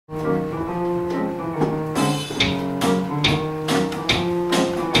I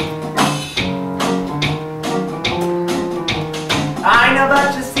know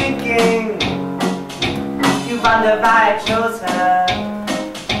what you're thinking. You wonder why I chose her.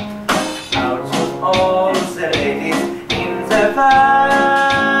 Out of all the ladies in the world,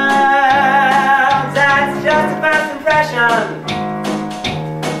 that's just a first impression.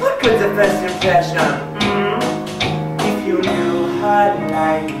 What good's a first impression? If you knew her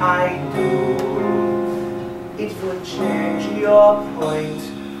like I do, it would change your point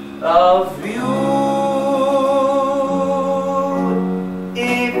of view.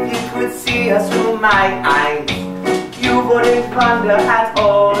 If you could see her through my eyes, you wouldn't wonder at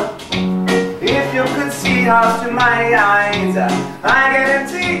all. If you could see her through my eyes, I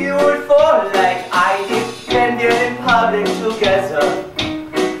guarantee you would fall like I did when we're in public together.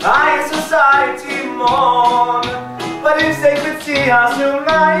 I in society mourn, but if they could see her through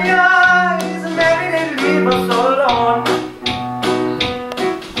my eyes, maybe they'd leave us alone.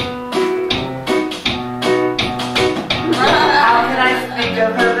 How can I speak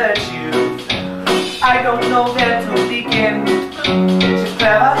of her virtues? I don't know where to begin. She's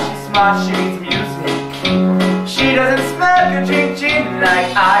clever, she's smart, she reads music. She doesn't smoke or drink gin like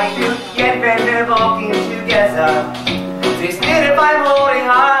I do. Yet when we're walking together, they still if I'm holding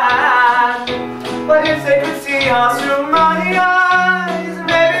her hand. But if they could see her through my eyes,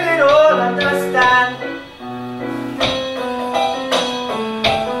 maybe they'd all understand.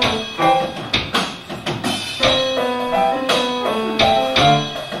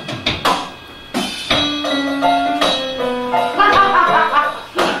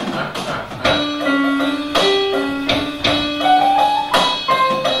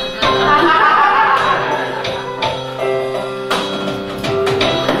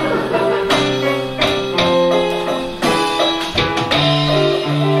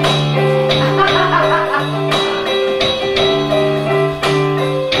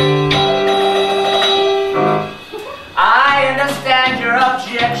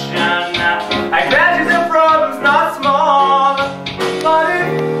 I grant you the problem's not small, but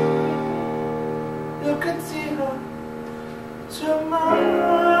if you could see her through my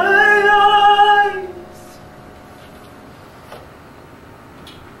eyes,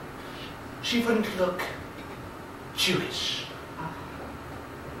 she wouldn't look Jewish.